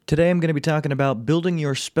Today I'm going to be talking about building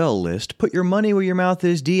your spell list, put your money where your mouth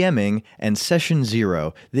is DMing, and Session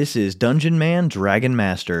 0. This is Dungeon Man Dragon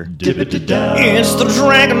Master. It's the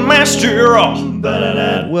Dragon Master!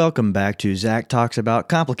 Welcome back to Zach Talks About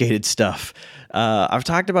Complicated Stuff. I've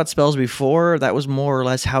talked about spells before. That was more or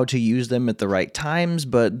less how to use them at the right times,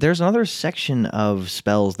 but there's another section of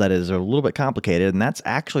spells that is a little bit complicated, and that's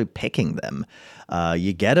actually picking them.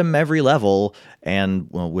 You get them every level, and,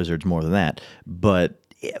 well, wizards more than that, but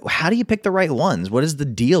how do you pick the right ones? What is the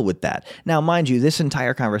deal with that? Now, mind you, this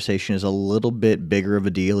entire conversation is a little bit bigger of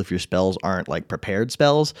a deal if your spells aren't like prepared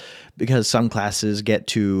spells, because some classes get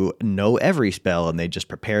to know every spell and they just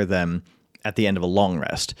prepare them at the end of a long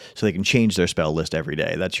rest, so they can change their spell list every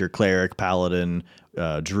day. That's your cleric, paladin,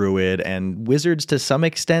 druid, and wizards to some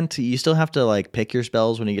extent. You still have to like pick your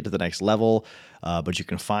spells when you get to the next level, but you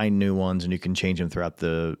can find new ones and you can change them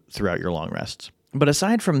throughout your long rests. But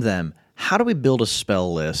aside from them, how do we build a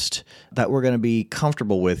spell list that we're going to be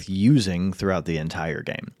comfortable with using throughout the entire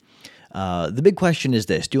game? The big question is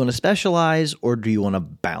this: do you want to specialize or do you want to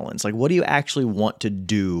balance? Like, what do you actually want to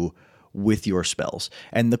do with your spells?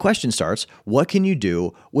 And the question starts, what can you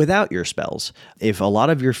do without your spells? If a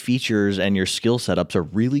lot of your features and your skill setups are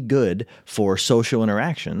really good for social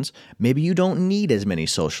interactions, maybe you don't need as many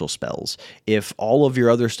social spells. If all of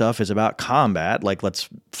your other stuff is about combat, like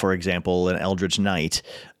for example, an Eldritch Knight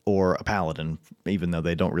or a paladin, even though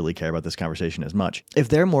they don't really care about this conversation as much. If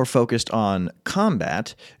they're more focused on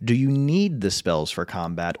combat, do you need the spells for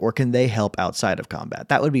combat, or can they help outside of combat?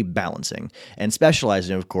 That would be balancing. And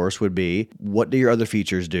specializing, of course, would be, what do your other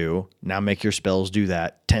features do? Now make your spells do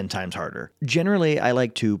that 10 times harder. Generally, I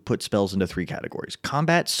like to put spells into 3 categories: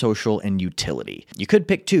 combat, social, and utility. You could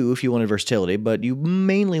pick 2 if you wanted versatility, but you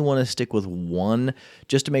mainly want to stick with 1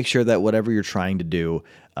 just to make sure that whatever you're trying to do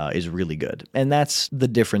is really good. And that's the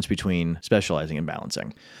difference between specializing and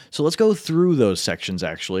balancing. So let's go through those sections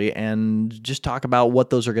actually and just talk about what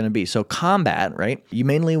those are going to be. So combat, right? You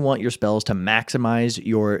mainly want your spells to maximize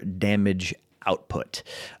your damage output.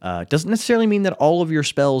 Doesn't necessarily mean that all of your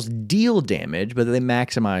spells deal damage, but they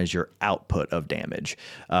maximize your output of damage.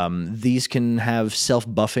 These can have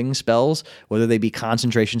self-buffing spells, whether they be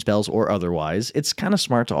concentration spells or otherwise. It's kind of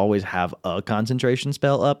smart to always have a concentration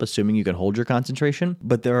spell up, assuming you can hold your concentration,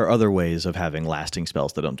 but there are other ways of having lasting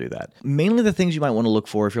spells that don't do that. Mainly the things you might want to look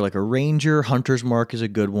for if you're like a ranger, Hunter's Mark is a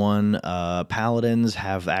good one. Paladins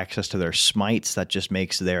have access to their smites, that just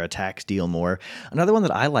makes their attacks deal more. Another one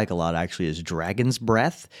that I like a lot actually is Dragon's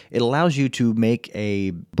Breath. It allows you to make a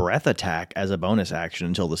breath attack as a bonus action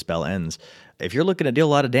until the spell ends. If you're looking to deal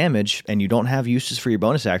a lot of damage and you don't have uses for your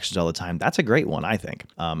bonus actions all the time, that's a great one, I think.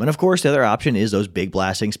 And of course, the other option is those big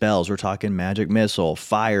blasting spells. We're talking Magic Missile,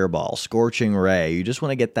 Fireball, Scorching Ray. You just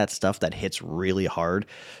want to get that stuff that hits really hard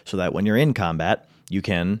so that when you're in combat, you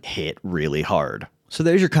can hit really hard. So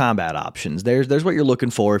there's your combat options. There's what you're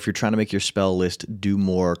looking for if you're trying to make your spell list do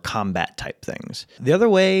more combat type things. The other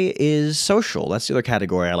way is social. That's the other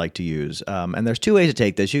category I like to use. And there's 2 ways to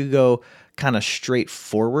take this. You could go kind of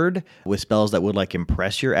straightforward with spells that would like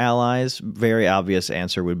impress your allies. Very obvious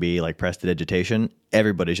answer would be like Prestidigitation.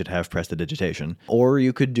 Everybody should have Prestidigitation. Or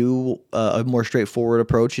you could do a more straightforward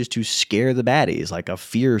approach is to scare the baddies, like a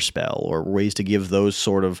fear spell, or ways to give those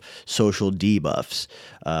sort of social debuffs.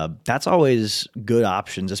 That's always good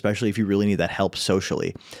options, especially if you really need that help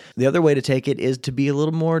socially. The other way to take it is to be a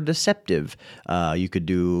little more deceptive. You could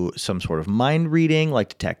do some sort of mind reading,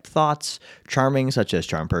 like detect thoughts, charming, such as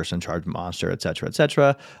charm person, charm monster,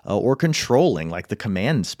 etc., or controlling, like the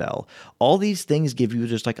command spell. All these things give you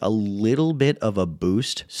just like a little bit of a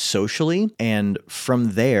boost socially, and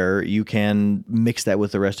from there you can mix that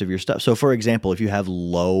with the rest of your stuff. So for example, if you have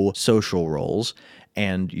low social rolls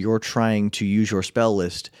and you're trying to use your spell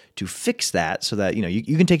list to fix that so that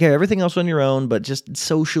you can take care of everything else on your own, but just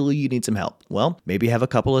socially you need some help. Well, maybe have a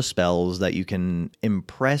couple of spells that you can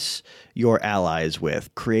impress your allies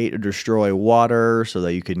with. Create or destroy water so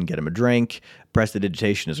that you can get them a drink.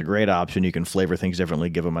 Prestidigitation is a great option. You can flavor things differently,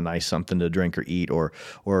 give them a nice something to drink or eat, or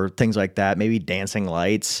things like that. Maybe dancing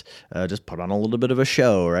lights, just put on a little bit of a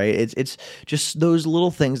show, right? It's just those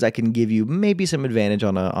little things that can give you maybe some advantage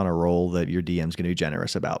on a roll that your DM's going to be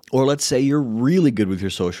generous about. Or let's say you're really good with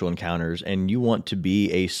your social encounters and you want to be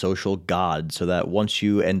a social god, so that once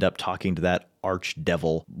you end up talking to that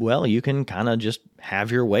archdevil, well, you can kind of just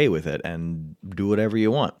have your way with it and do whatever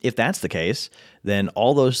you want. If that's the case, then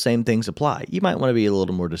all those same things apply. You might want to be a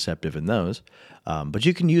little more deceptive in those, but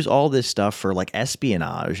you can use all this stuff for like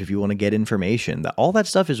espionage if you want to get information. All that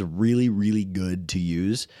stuff is really, really good to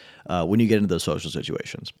use when you get into those social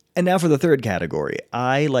situations. And now for the third category.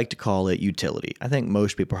 I like to call it utility. I think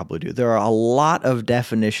most people probably do. There are a lot of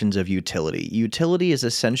definitions of utility. Utility is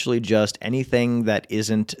essentially just anything that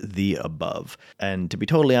isn't the above. And to be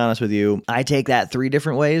totally honest with you, I take that 3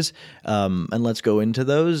 different ways, and let's go into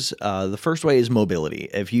those. The first way is mobility.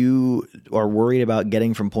 If you are worried about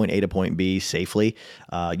getting from point A to point B safely,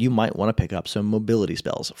 you might want to pick up some mobility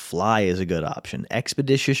spells. Fly is a good option.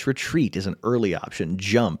 Expeditious Retreat is an early option.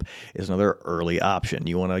 Jump is another early option.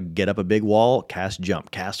 You want to get up a big wall, cast Jump,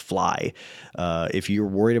 cast Fly. If you're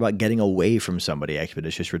worried about getting away from somebody,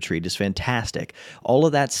 Expeditious Retreat is fantastic. All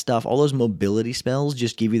of that stuff, all those mobility spells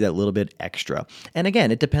just give you that little bit extra. And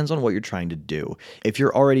again, it depends on what you're trying to do. If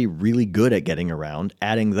you're already really good at getting around,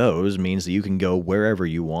 adding those means that you can go wherever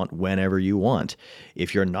you want, whenever you want.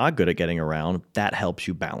 If you're not good at getting around, that helps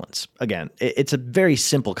you balance. Again, it's a very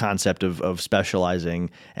simple concept of specializing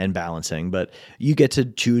and balancing, but you get to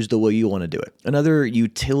choose the way you want to do it. Another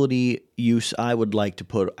utility use I would like to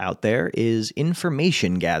put out there is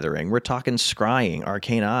information gathering. We're talking scrying,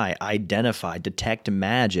 arcane eye, identify, detect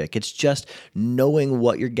magic. It's just knowing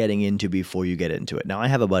what you're getting into before you get into it. Now, I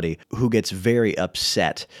have a buddy who gets very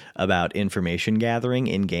upset about information gathering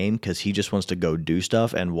in game because he just wants to go do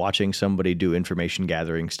stuff, and watching somebody do information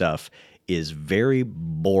gathering stuff is very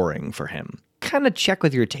boring for him. Kind of check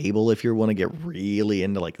with your table if you want to get really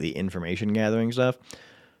into like the information gathering stuff.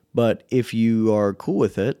 But if you are cool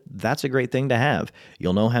with it, that's a great thing to have.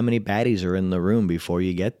 You'll know how many baddies are in the room before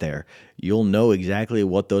you get there. You'll know exactly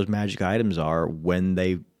what those magic items are when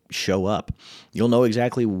they show up. You'll know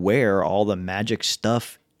exactly where all the magic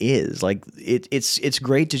stuff is. Like it's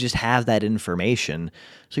great to just have that information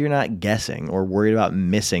so you're not guessing or worried about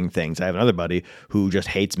missing things. I have another buddy who just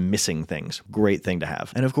hates missing things. Great thing to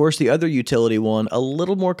have. And of course, the other utility one, a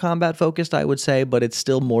little more combat focused, I would say, but it's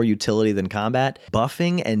still more utility than combat.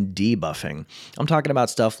 Buffing and debuffing. I'm talking about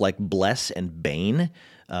stuff like Bless and Bane.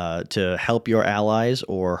 To help your allies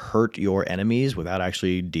or hurt your enemies without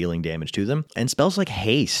actually dealing damage to them. And spells like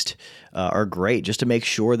Haste are great just to make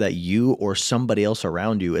sure that you or somebody else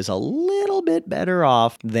around you is a little bit better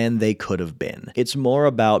off than they could have been. It's more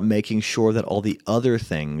about making sure that all the other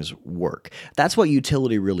things work. That's what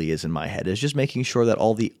utility really is in my head, is just making sure that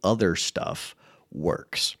all the other stuff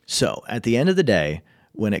works. So at the end of the day,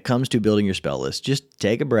 when it comes to building your spell list, just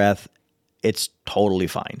take a breath. It's totally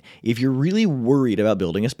fine. If you're really worried about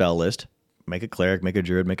building a spell list, make a cleric, make a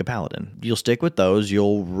druid, make a paladin. You'll stick with those.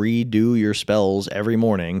 You'll redo your spells every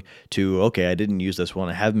morning to, okay, I didn't use this one.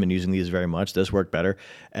 I haven't been using these very much. This worked better.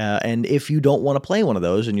 And if you don't want to play one of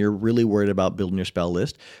those and you're really worried about building your spell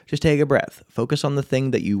list, just take a breath. Focus on the thing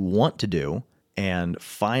that you want to do and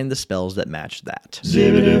find the spells that match that.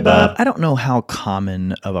 I don't know how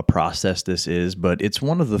common of a process this is, but it's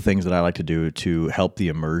one of the things that I like to do to help the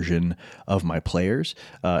immersion of my players,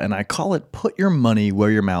 and I call it put your money where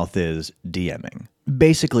your mouth is DMing.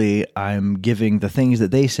 Basically, I'm giving the things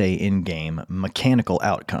that they say in-game mechanical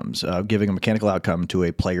outcomes, giving a mechanical outcome to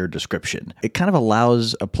a player description. It kind of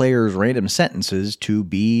allows a player's random sentences to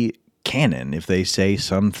be canon. If they say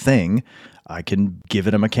something, I can give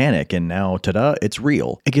it a mechanic, and now, ta-da, it's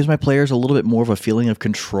real. It gives my players a little bit more of a feeling of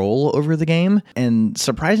control over the game, and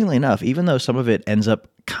surprisingly enough, even though some of it ends up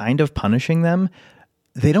kind of punishing them,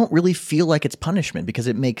 they don't really feel like it's punishment because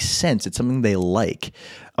it makes sense. It's something they like.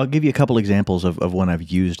 I'll give you a couple examples of when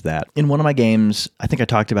I've used that. In one of my games, I think I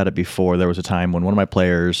talked about it before, there was a time when one of my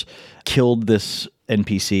players killed this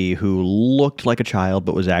NPC who looked like a child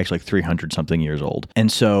but was actually like 300-something years old.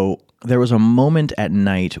 And so there was a moment at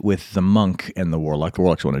night with the monk and the warlock. The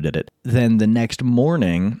warlock's the one who did it. Then the next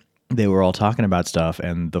morning, they were all talking about stuff,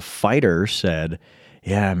 and the fighter said,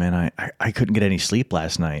 yeah, man, I couldn't get any sleep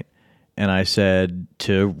last night. And I said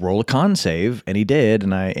to roll a con save, and he did,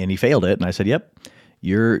 and he failed it. And I said, yep,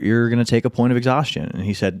 you're going to take a point of exhaustion. And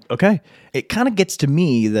he said, okay. It kind of gets to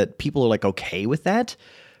me that people are like okay with that,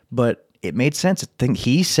 but it made sense. I think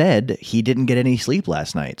he said he didn't get any sleep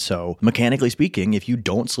last night. So mechanically speaking, if you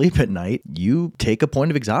don't sleep at night, you take a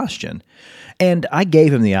point of exhaustion. And I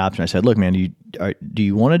gave him the option. I said, look, man, do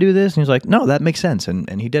you want to do this? And he was like, no, that makes sense.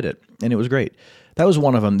 And he did it. And it was great. That was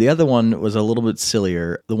one of them. The other one was a little bit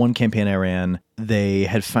sillier. The one campaign I ran, they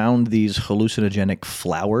had found these hallucinogenic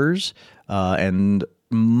flowers, and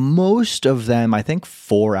most of them, I think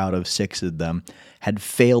 4 out of 6 of them, had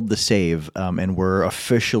failed the save and were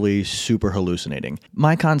officially super hallucinating.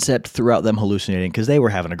 My concept throughout them hallucinating, because they were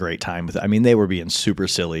having a great time with it. I mean, they were being super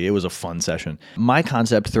silly. It was a fun session. My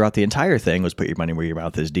concept throughout the entire thing was put your money where your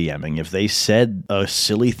mouth is DMing. If they said a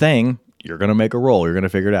silly thing, you're going to make a roll. You're going to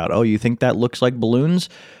figure it out. Oh, you think that looks like balloons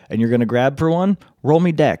and you're going to grab for one? Roll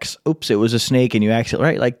me dex. Oops, it was a snake and you actually,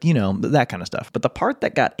 right? Like, that kind of stuff. But the part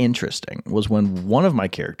that got interesting was when one of my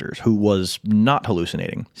characters, who was not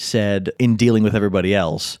hallucinating, said in dealing with everybody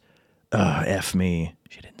else, F me.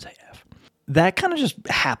 She didn't say F. That kind of just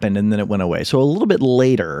happened and then it went away. So a little bit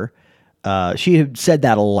later, she had said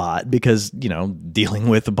that a lot because, dealing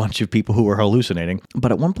with a bunch of people who were hallucinating.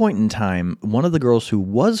 But at one point in time, one of the girls who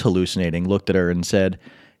was hallucinating looked at her and said,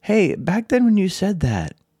 hey, back then when you said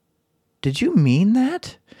that, did you mean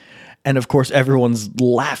that? And of course, everyone's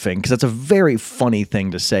laughing because that's a very funny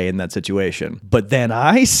thing to say in that situation. But then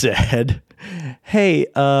I said, hey,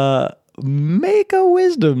 make a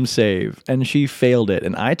wisdom save. And she failed it.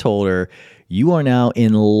 And I told her, you are now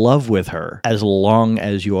in love with her as long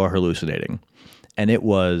as you are hallucinating. And it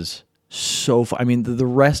was so fun. I mean, the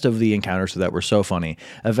rest of the encounters to that were so funny.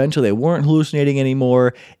 Eventually, they weren't hallucinating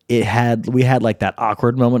anymore. We had like that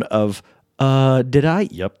awkward moment of, did I?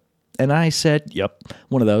 Yep. And I said, yep,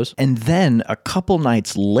 one of those. And then a couple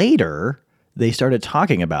nights later, they started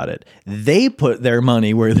talking about it. They put their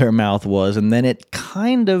money where their mouth was, and then it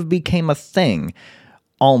kind of became a thing.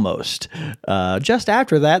 Almost. Just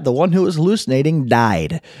after that, the one who was hallucinating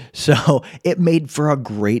died. So it made for a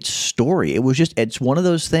great story. It's one of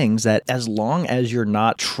those things that as long as you're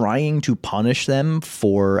not trying to punish them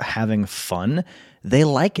for having fun, they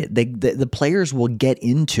like it. The players will get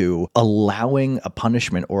into allowing a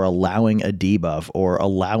punishment or allowing a debuff or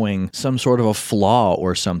allowing some sort of a flaw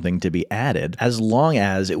or something to be added as long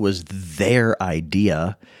as it was their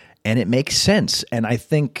idea. And it makes sense. And I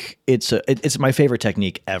think it's my favorite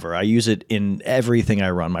technique ever. I use it in everything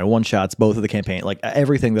I run. My one-shots, both of the campaign, like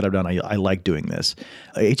everything that I've done, I like doing this.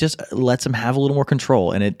 It just lets them have a little more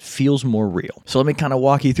control and it feels more real. So let me kind of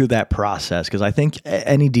walk you through that process because I think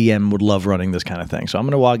any DM would love running this kind of thing. So I'm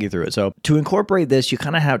going to walk you through it. So to incorporate this, you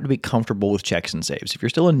kind of have to be comfortable with checks and saves. If you're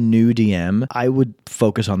still a new DM, I would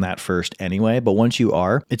focus on that first anyway. But once you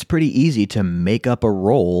are, it's pretty easy to make up a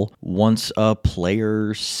roll once a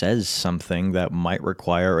player says something that might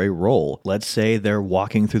require a roll. Let's say they're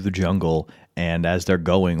walking through the jungle and as they're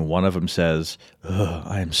going, one of them says,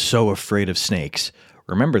 I am so afraid of snakes.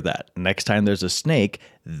 Remember that. Next time there's a snake,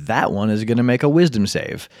 that one is going to make a wisdom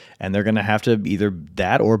save. And they're going to have to either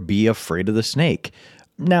that or be afraid of the snake.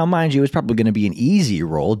 Now, mind you, it's probably going to be an easy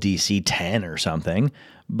roll, DC 10 or something,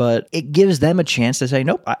 but it gives them a chance to say,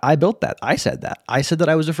 nope, I built that. I said that. I said that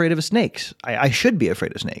I was afraid of snakes. I should be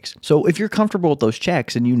afraid of snakes. So if you're comfortable with those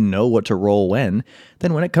checks and you know what to roll when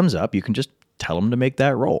it comes up, you can just tell them to make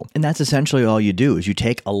that roll. And that's essentially all you do is you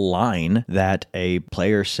take a line that a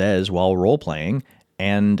player says while role-playing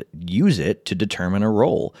and use it to determine a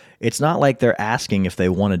roll. It's not like they're asking if they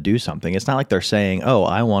want to do something. It's not like they're saying, oh,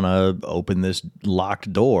 I want to open this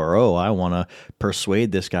locked door. Oh, I want to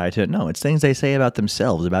persuade this guy to... No, it's things they say about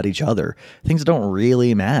themselves, about each other. Things that don't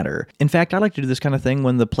really matter. In fact, I like to do this kind of thing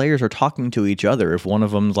when the players are talking to each other. If one of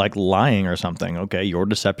them's like lying or something, okay, your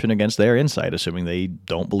deception against their insight, assuming they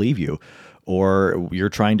don't believe you. Or you're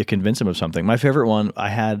trying to convince them of something. My favorite one, I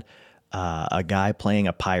had... a guy playing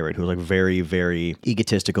a pirate who was like very, very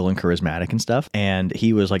egotistical and charismatic and stuff. And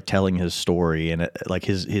he was like telling his story and like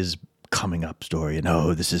his coming up story. And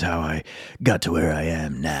oh, this is how I got to where I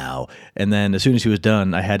am now. And then as soon as he was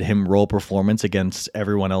done, I had him roll performance against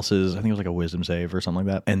everyone else's. I think it was like a wisdom save or something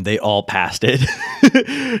like that. And they all passed it.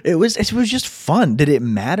 It was just fun. Did it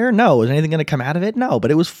matter? No. Was anything going to come out of it? No,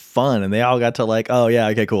 but it was fun. And they all got to like, oh yeah,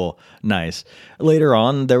 okay, cool. Nice. Later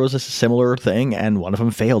on, there was a similar thing and one of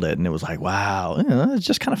them failed it. And it was like, wow, it's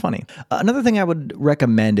just kind of funny. Another thing I would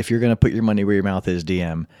recommend if you're going to put your money where your mouth is,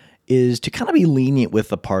 DM, is to kind of be lenient with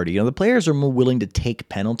the party. The players are more willing to take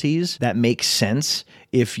penalties that make sense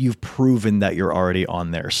if you've proven that you're already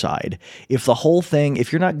on their side. If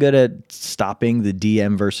you're not good at stopping the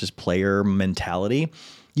DM versus player mentality,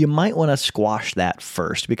 you might want to squash that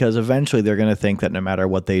first because eventually they're going to think that no matter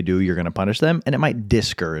what they do, you're going to punish them, and it might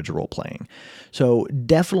discourage role playing. So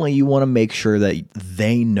definitely you want to make sure that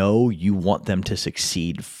they know you want them to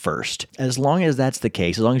succeed first. As long as that's the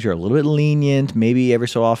case, as long as you're a little bit lenient, maybe every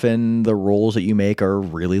so often the rolls that you make are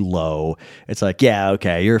really low. It's like, yeah,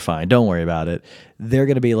 okay, you're fine. Don't worry about it. They're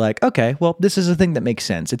going to be like, okay, well, this is a thing that makes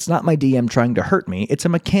sense. It's not my DM trying to hurt me. It's a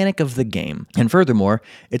mechanic of the game. And furthermore,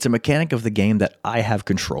 it's a mechanic of the game that I have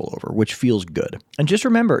control over, which feels good. And just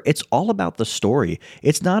remember, it's all about the story.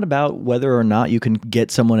 It's not about whether or not you can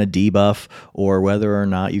get someone a debuff or whether or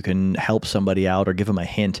not you can help somebody out or give them a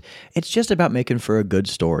hint. It's just about making for a good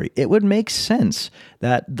story. It would make sense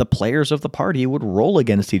that the players of the party would roll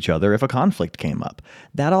against each other if a conflict came up.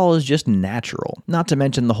 That all is just natural. Not to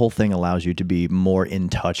mention the whole thing allows you to be more more in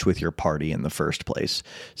touch with your party in the first place.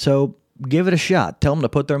 So give it a shot. Tell them to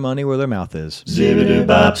put their money where their mouth is.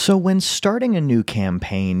 Zibbidi-bop. So when starting a new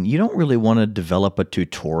campaign, you don't really want to develop a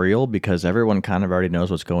tutorial because everyone kind of already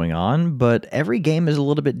knows what's going on, but every game is a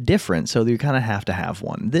little bit different, so you kind of have to have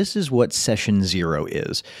one. This is what Session 0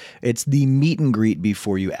 is. It's the meet and greet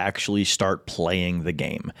before you actually start playing the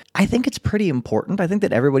game. I think it's pretty important. I think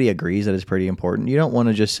that everybody agrees that it's pretty important. You don't want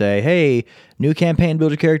to just say, hey, new campaign,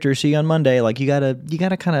 build your character, see you on Monday. Like you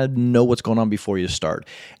gotta kind of know what's going on before you start.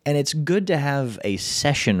 And it's good to have a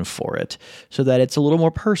session for it so that it's a little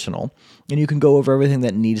more personal and you can go over everything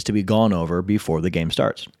that needs to be gone over before the game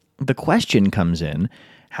starts. The question comes in,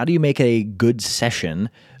 how do you make a good session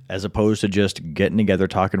as opposed to just getting together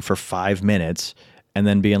talking for 5 minutes and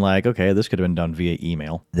then being like, okay, this could have been done via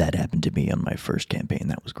email. That happened to me on my first campaign.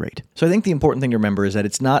 That was great. So I think the important thing to remember is that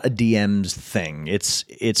it's not a DM's thing.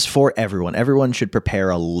 It's for everyone. Everyone should prepare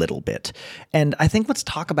a little bit. And I think let's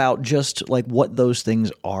talk about just like what those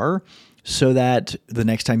things are, so that the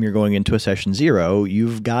next time you're going into a Session 0,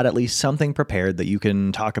 you've got at least something prepared that you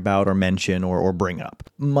can talk about or mention or bring up.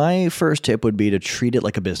 My first tip would be to treat it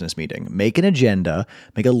like a business meeting. Make an agenda,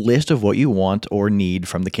 make a list of what you want or need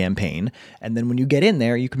from the campaign, and then when you get in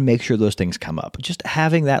there, you can make sure those things come up. Just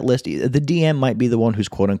having that list, the DM might be the one who's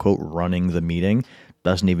quote-unquote running the meeting.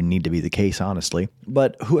 Doesn't even need to be the case, honestly.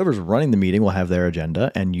 But whoever's running the meeting will have their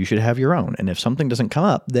agenda, and you should have your own. And if something doesn't come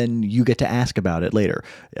up, then you get to ask about it later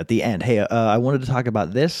at the end. Hey, I wanted to talk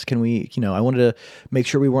about this. Can we, I wanted to make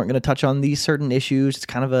sure we weren't going to touch on these certain issues. It's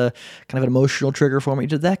kind of an emotional trigger for me.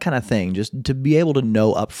 Just that kind of thing. Just to be able to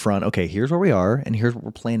know up front, okay, here's where we are, and here's what we're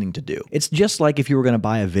planning to do. It's just like if you were going to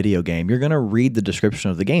buy a video game, you're going to read the description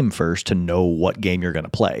of the game first to know what game you're going to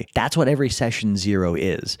play. That's what every Session 0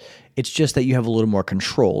 is. It's just that you have a little more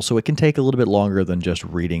control, so it can take a little bit longer than just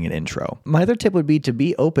reading an intro. My other tip would be to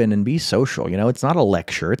be open and be social. It's not a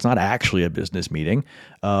lecture. It's not actually a business meeting.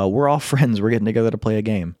 We're all friends. We're getting together to play a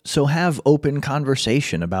game. So have open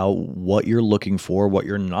conversation about what you're looking for, what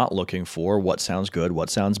you're not looking for, what sounds good, what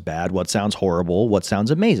sounds bad, what sounds horrible, what sounds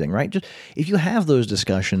amazing, right? Just if you have those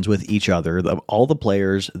discussions with each other, all the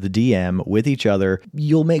players, the DM, with each other,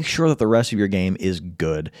 you'll make sure that the rest of your game is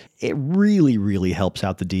good. It really, really helps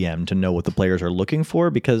out the DM to know what the players are looking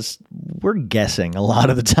for because we're guessing a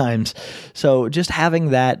lot of the times. So just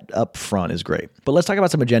having that up front is great. But let's talk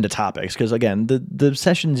about some agenda topics because, again, the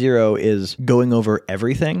Session 0 is going over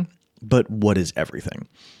everything, but what is everything?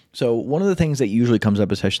 So one of the things that usually comes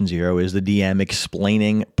up at Session 0 is the DM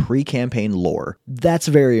explaining pre-campaign lore. That's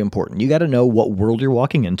very important. You got to know what world you're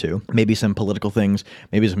walking into. Maybe some political things,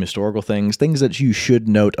 maybe some historical things that you should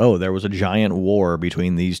note. Oh, there was a giant war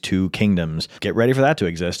between these two kingdoms. Get ready for that to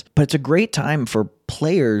exist. But it's a great time for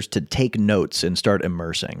players to take notes and start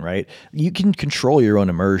immersing, right? You can control your own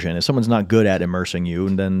immersion. If someone's not good at immersing you,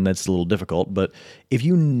 then that's a little difficult. But if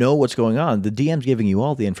you know what's going on, the DM's giving you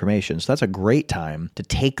all the information. So that's a great time to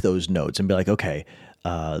take those notes and be like, okay,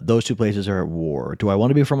 those two places are at war. Do I want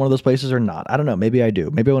to be from one of those places or not? I don't know. Maybe I do.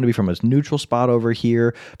 Maybe I want to be from a neutral spot over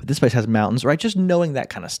here, but this place has mountains, right? Just knowing that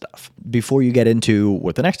kind of stuff before you get into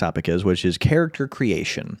what the next topic is, which is character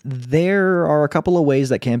creation. There are a couple of ways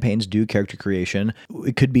that campaigns do character creation.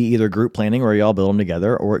 It could be either group planning where you all build them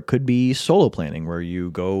together, or it could be solo planning where you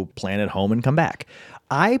go plan at home and come back.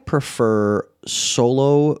 I prefer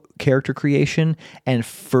solo character creation, and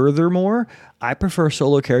furthermore, I prefer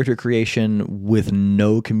solo character creation with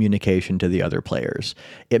no communication to the other players.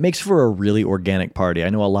 It makes for a really organic party. I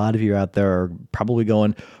know a lot of you out there are probably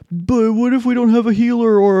going, but what if we don't have a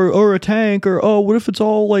healer or a tank? Or, oh, what if it's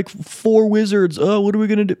all like 4 wizards? Oh, what are we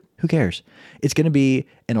going to do? Who cares? It's going to be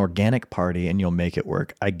an organic party and you'll make it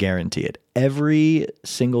work. I guarantee it. Every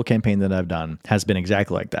single campaign that I've done has been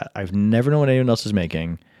exactly like that. I've never known what anyone else is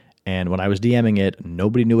making. And when I was DMing it,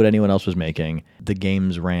 nobody knew what anyone else was making. The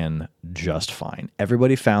games ran just fine.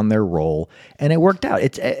 Everybody found their role, and it worked out.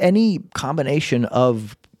 It's any combination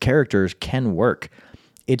of characters can work.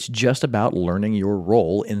 It's just about learning your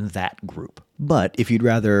role in that group. But if you'd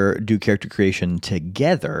rather do character creation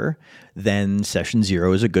together, then Session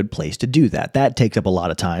 0 is a good place to do that. That takes up a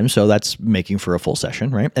lot of time, so that's making for a full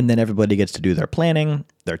session, right? And then everybody gets to do their planning,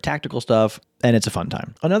 their tactical stuff, and it's a fun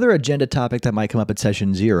time. Another agenda topic that might come up at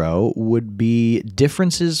Session 0 would be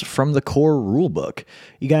differences from the core rulebook.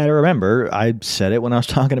 You gotta remember, I said it when I was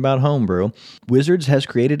talking about homebrew, Wizards has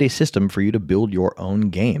created a system for you to build your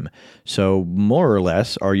own game. So more or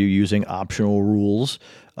less, are you using optional rules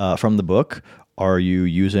from the book? Are you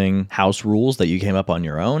using house rules that you came up on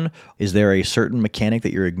your own? Is there a certain mechanic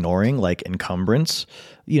that you're ignoring, like encumbrance?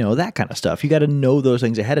 That kind of stuff. You got to know those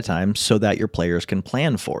things ahead of time so that your players can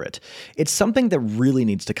plan for it. It's something that really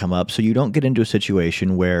needs to come up so you don't get into a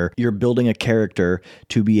situation where you're building a character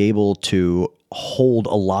to be able to hold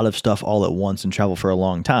a lot of stuff all at once and travel for a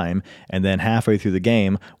long time, and then halfway through the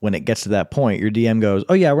game, when it gets to that point, your DM goes,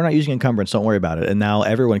 oh yeah, we're not using encumbrance, don't worry about it, and now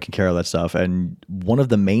everyone can carry all that stuff, and one of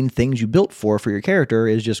the main things you built for your character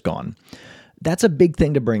is just gone. That's a big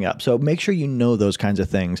thing to bring up. So make sure you know those kinds of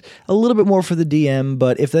things. A little bit more for the DM,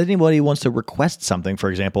 but if anybody wants to request something,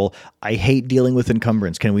 for example, I hate dealing with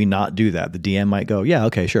encumbrance, can we not do that? The DM might go, yeah,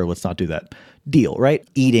 okay, sure, let's not do that. Deal, right?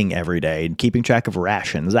 Eating every day, keeping track of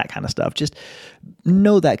rations, that kind of stuff. Just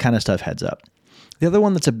know that kind of stuff heads up. The other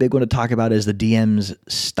one that's a big one to talk about is the DM's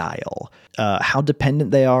style. How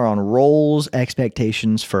dependent they are on roles,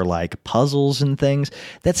 expectations for like puzzles and things.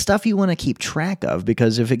 That's stuff you want to keep track of,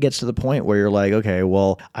 because if it gets to the point where you're like, okay,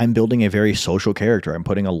 well, I'm building a very social character. I'm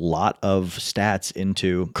putting a lot of stats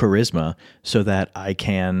into charisma so that I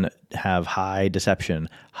can have high deception,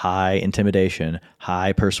 high intimidation,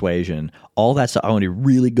 high persuasion, all that stuff. I want to be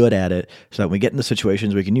really good at it so that when we get into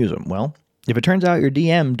situations, we can use them. Well, if it turns out your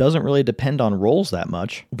DM doesn't really depend on rolls that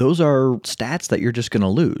much, those are stats that you're just going to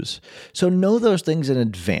lose. So know those things in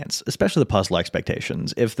advance, especially the puzzle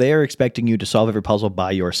expectations. If they are expecting you to solve every puzzle by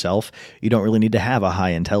yourself, you don't really need to have a high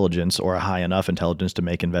intelligence or a high enough intelligence to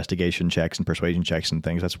make investigation checks and persuasion checks and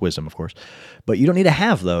things. That's wisdom, of course. But you don't need to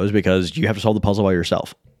have those because you have to solve the puzzle by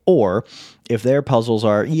yourself. Or if their puzzles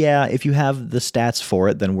are, yeah, if you have the stats for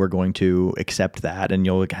it, then we're going to accept that and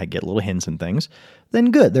you'll get little hints and things, then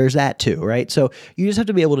good, there's that too, right? So you just have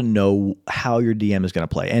to be able to know how your DM is going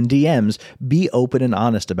to play. And DMs, be open and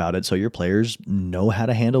honest about it so your players know how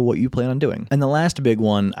to handle what you plan on doing. And the last big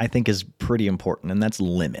one I think is pretty important, and that's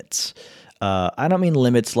limits. I don't mean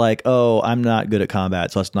limits like, oh, I'm not good at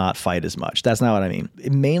combat, so let's not fight as much. That's not what I mean.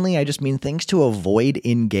 Mainly, I just mean things to avoid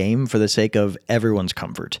in-game for the sake of everyone's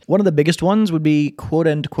comfort. One of the biggest ones would be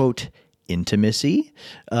quote-unquote intimacy.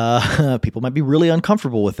 People might be really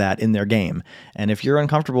uncomfortable with that in their game. And if you're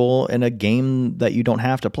uncomfortable in a game that you don't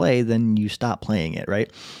have to play, then you stop playing it,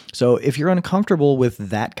 right? So if you're uncomfortable with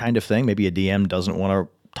that kind of thing, maybe a DM doesn't want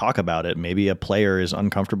to talk about it. Maybe a player is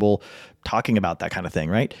uncomfortable talking about that kind of thing,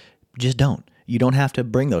 right? Just don't. You don't have to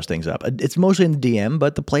bring those things up. It's mostly in the DM,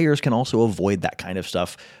 but the players can also avoid that kind of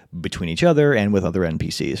stuff between each other and with other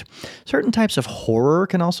NPCs. Certain types of horror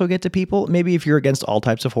can also get to people. Maybe if you're against all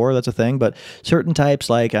types of horror, that's a thing, but certain types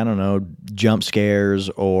like, I don't know, jump scares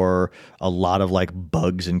or a lot of like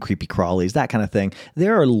bugs and creepy crawlies, that kind of thing.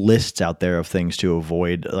 There are lists out there of things to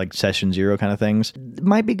avoid, like session 0 kind of things. It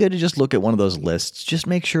might be good to just look at one of those lists. Just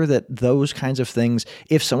make sure that those kinds of things,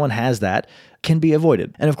 if someone has that, can be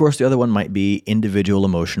avoided. And of course, the other one might be individual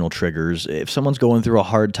emotional triggers. If someone's going through a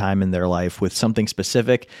hard time in their life with something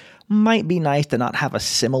specific, might be nice to not have a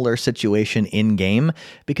similar situation in-game,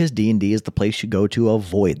 because D&D is the place you go to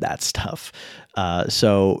avoid that stuff.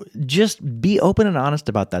 So just be open and honest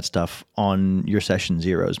about that stuff on your session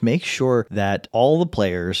 0s. Make sure that all the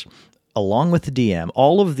players, along with the DM,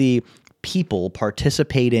 all of the people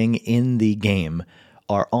participating in the game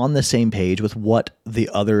are on the same page with what the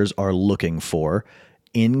others are looking for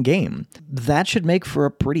in game. That should make for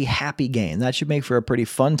a pretty happy game. That should make for a pretty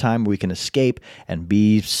fun time where we can escape and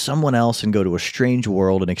be someone else and go to a strange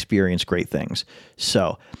world and experience great things.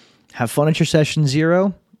 So, have fun at your session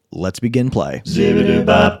 0. Let's begin play.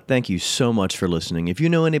 Zibbidi-bop. Thank you so much for listening. If you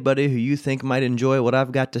know anybody who you think might enjoy what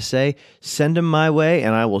I've got to say, send them my way,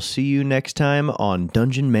 and I will see you next time on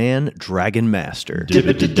Dungeon Man Dragon Master.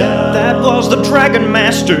 That was the Dragon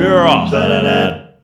Master.